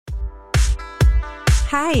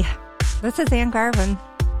Hi, this is Ann Garvin.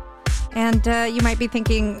 And you might be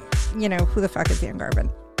thinking, who the fuck is Ann Garvin?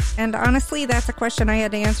 And honestly, that's a question I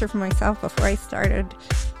had to answer for myself before I started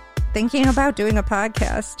thinking about doing a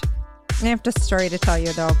podcast. I have a story to tell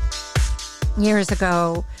you, though. Years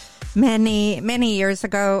ago, many years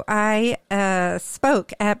ago, I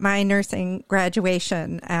spoke at my nursing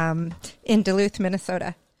graduation in Duluth,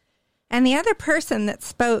 Minnesota. And the other person that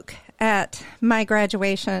spoke at my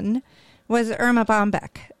graduation was Erma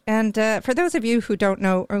Bombeck. And for those of you who don't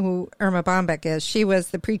know who Erma Bombeck is, she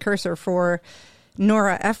was the precursor for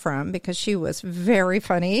Nora Ephron because she was very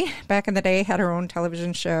funny. Back in the day, had her own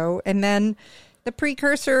television show. And then the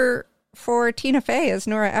precursor for Tina Fey is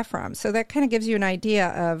Nora Ephron. So that kind of gives you an idea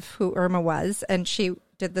of who Irma was. And she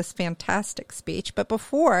did this fantastic speech. But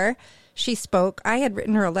before she spoke, I had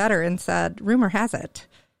written her a letter and said, rumor has it,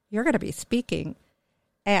 you're going to be speaking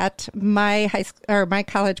at my my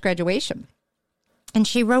college graduation. And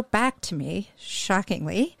she wrote back to me,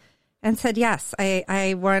 shockingly, and said, yes,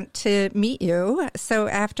 I want to meet you. So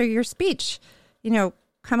after your speech,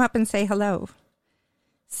 come up and say hello.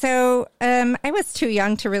 So I was too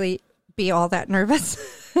young to really be all that nervous.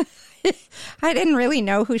 I didn't really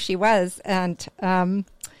know who she was. And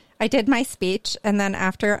I did my speech. And then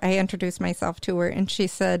after I introduced myself to her, and she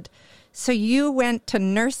said, so you went to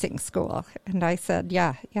nursing school? And I said,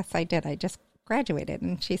 yes, I did. I just graduated.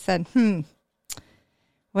 And she said,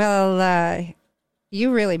 well,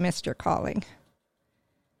 you really missed your calling.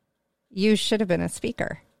 You should have been a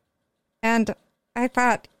speaker. And I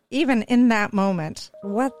thought, even in that moment,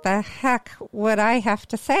 what the heck would I have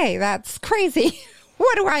to say? That's crazy.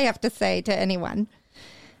 What do I have to say to anyone?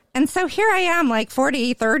 And so here I am, like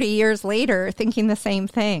 40, 30 years later, thinking the same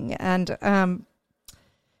thing. And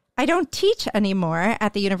I don't teach anymore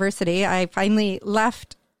at the university. I finally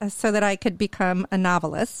left so that I could become a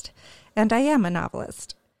novelist. And I am a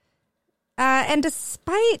novelist. And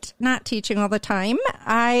despite not teaching all the time,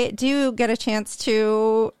 I do get a chance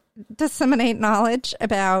to disseminate knowledge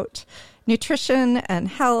about nutrition and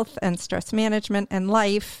health and stress management and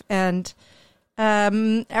life and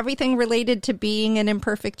everything related to being an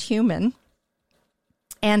imperfect human.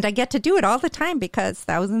 And I get to do it all the time because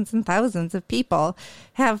thousands and thousands of people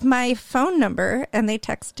have my phone number and they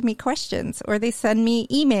text me questions or they send me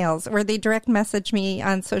emails or they direct message me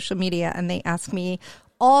on social media and they ask me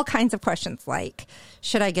all kinds of questions like,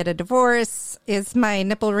 should I get a divorce? Is my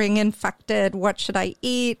nipple ring infected? What should I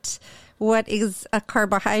eat? What is a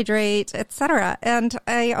carbohydrate, etc.? And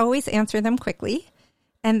I always answer them quickly.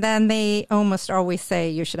 And then they almost always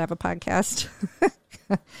say, you should have a podcast.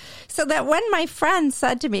 So that when my friend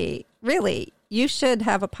said to me, really, you should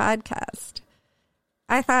have a podcast,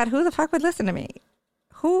 I thought, who the fuck would listen to me?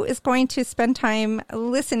 Who is going to spend time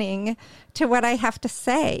listening to what I have to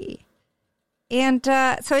say? And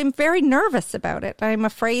so I'm very nervous about it. I'm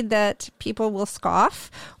afraid that people will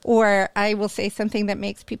scoff or I will say something that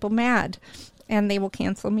makes people mad and they will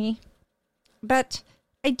cancel me. But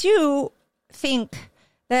I do think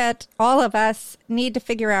that all of us need to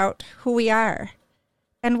figure out who we are.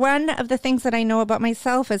 And one of the things that I know about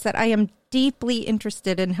myself is that I am deeply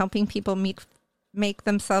interested in helping people make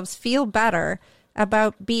themselves feel better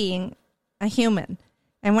about being a human.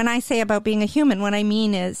 And when I say about being a human, what I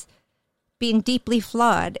mean is being deeply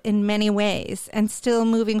flawed in many ways and still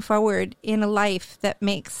moving forward in a life that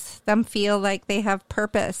makes them feel like they have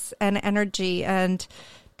purpose and energy and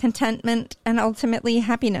contentment and ultimately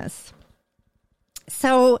happiness.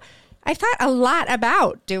 So I thought a lot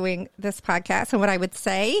about doing this podcast and what I would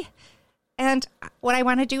say. And what I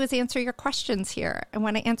want to do is answer your questions here. I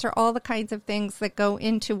want to answer all the kinds of things that go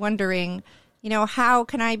into wondering, how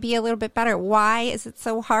can I be a little bit better? Why is it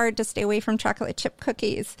so hard to stay away from chocolate chip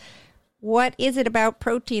cookies? What is it about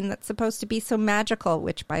protein that's supposed to be so magical,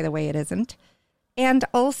 which, by the way, it isn't? And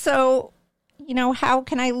also, how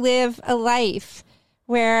can I live a life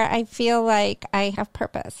where I feel like I have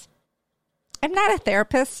purpose? I'm not a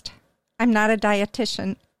therapist. I'm not a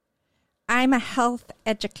dietitian. I'm a health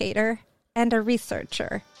educator and a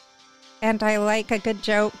researcher. And I like a good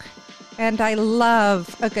joke. And I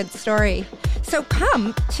love a good story. So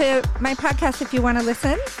come to my podcast if you want to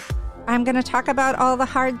listen. I'm going to talk about all the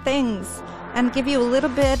hard things and give you a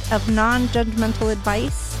little bit of non-judgmental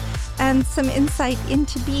advice and some insight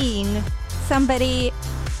into being somebody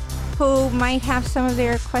who might have some of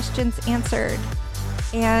their questions answered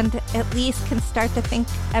and at least can start to think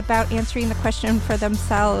about answering the question for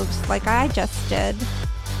themselves like I just did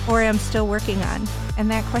or am still working on.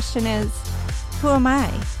 And that question is, who am I?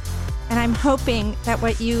 And I'm hoping that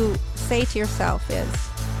what you say to yourself is,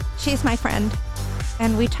 she's my friend.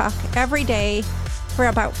 And we talk every day for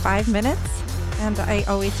about 5 minutes. and I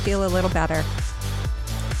always feel a little better.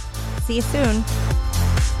 See you soon.